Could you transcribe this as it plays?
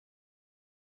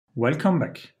Welcome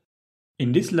back.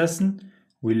 In this lesson,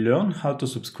 we'll learn how to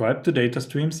subscribe to data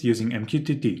streams using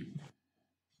MQTT.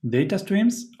 Data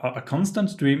streams are a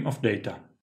constant stream of data.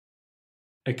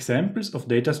 Examples of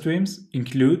data streams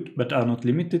include, but are not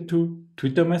limited to,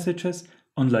 Twitter messages,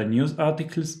 online news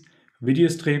articles, video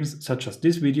streams such as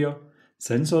this video,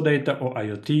 sensor data or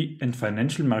IoT, and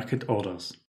financial market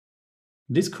orders.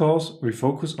 This course will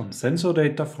focus on sensor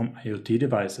data from IoT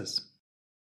devices.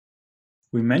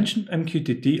 We mentioned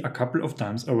MQTT a couple of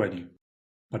times already.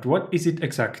 But what is it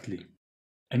exactly?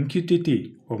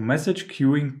 MQTT, or Message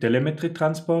Queuing Telemetry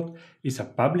Transport, is a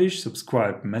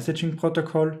publish-subscribe messaging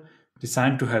protocol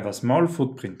designed to have a small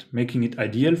footprint, making it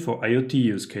ideal for IoT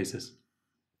use cases.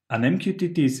 An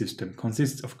MQTT system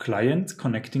consists of clients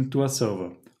connecting to a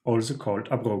server, also called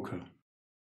a broker.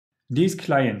 These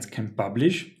clients can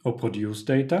publish or produce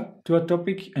data to a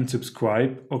topic and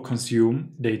subscribe or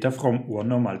consume data from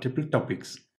one or multiple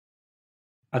topics.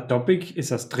 A topic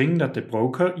is a string that the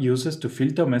broker uses to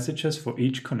filter messages for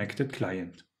each connected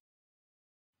client.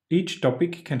 Each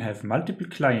topic can have multiple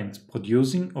clients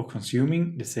producing or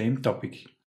consuming the same topic.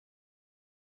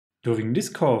 During this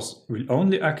course, we'll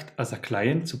only act as a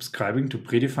client subscribing to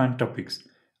predefined topics,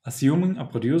 assuming a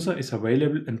producer is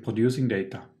available and producing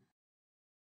data.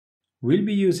 We'll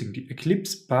be using the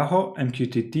Eclipse Paho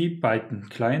MQTT Python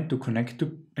client to connect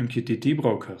to MQTT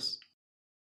Brokers.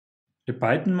 The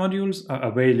Python modules are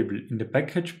available in the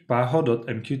package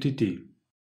paho.mqtt.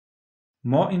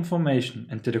 More information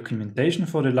and the documentation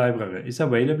for the library is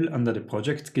available under the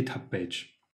project's GitHub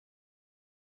page.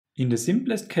 In the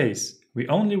simplest case, we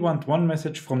only want one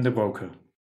message from the broker.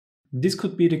 This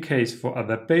could be the case for a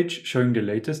web page showing the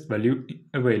latest value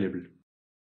available.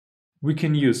 We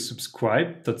can use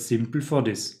subscribe.simple for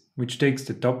this, which takes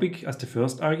the topic as the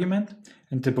first argument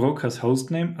and the broker's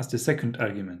hostname as the second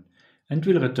argument, and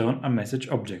will return a message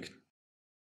object.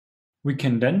 We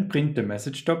can then print the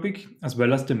message topic as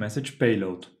well as the message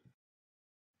payload.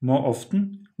 More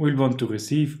often, we'll want to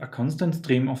receive a constant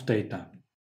stream of data.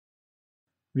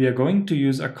 We are going to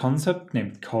use a concept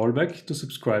named Callback to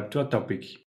subscribe to a topic.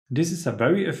 This is a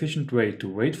very efficient way to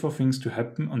wait for things to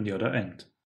happen on the other end.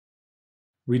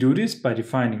 We do this by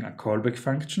defining a callback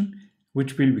function,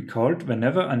 which will be called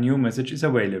whenever a new message is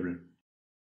available.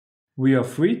 We are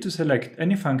free to select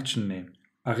any function name.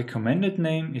 A recommended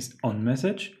name is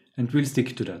onMessage, and we'll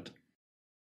stick to that.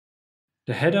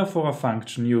 The header for a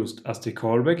function used as the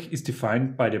callback is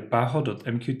defined by the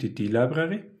paho.mqtt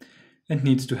library and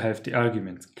needs to have the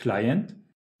arguments client,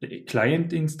 the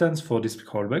client instance for this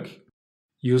callback,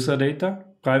 user data,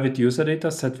 private user data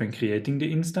set when creating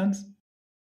the instance,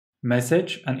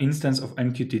 message, an instance of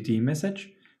MQTT message,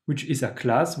 which is a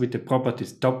class with the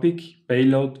properties topic,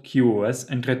 payload, QoS,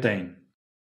 and retain.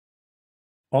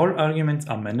 All arguments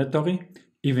are mandatory,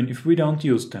 even if we don't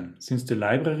use them, since the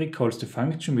library calls the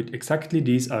function with exactly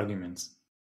these arguments.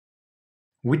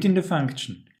 Within the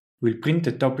function, we'll print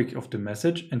the topic of the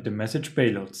message and the message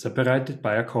payload separated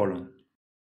by a colon.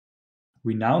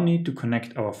 We now need to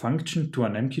connect our function to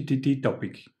an MQTT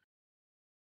topic.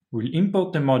 We'll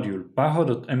import the module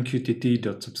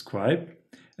paho.mqtt.subscribe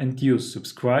and use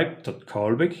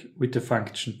subscribe.callback with the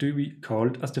function to be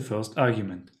called as the first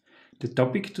argument, the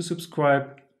topic to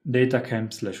subscribe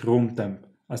DataCamp/roomtemp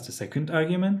as the second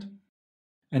argument,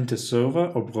 and the server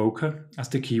or broker as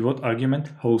the keyword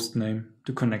argument hostname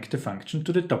to connect the function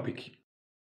to the topic.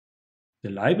 The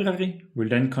library will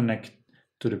then connect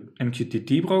to the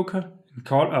MQTT broker and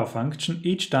call our function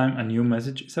each time a new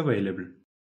message is available.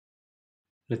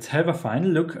 Let's have a final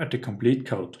look at the complete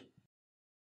code.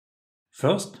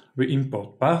 First, we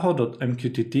import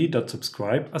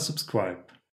paho.mqtt.subscribe as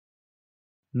subscribe.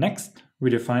 Next, we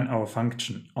define our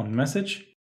function onMessage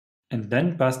and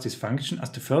then pass this function as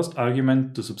the first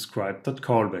argument to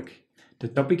subscribe.callback, the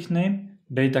topic name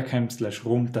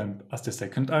DataCamp/roomtemp as the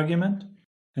second argument,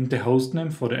 and the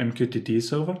hostname for the MQTT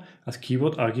server as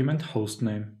keyword argument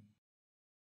hostname.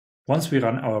 Once we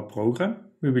run our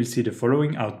program, we will see the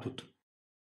following output.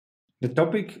 The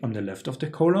topic on the left of the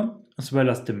column, as well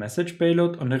as the message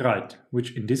payload on the right,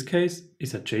 which in this case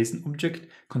is a JSON object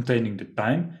containing the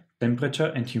time,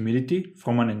 temperature and humidity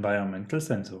from an environmental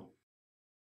sensor.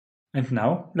 And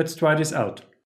now let's try this out.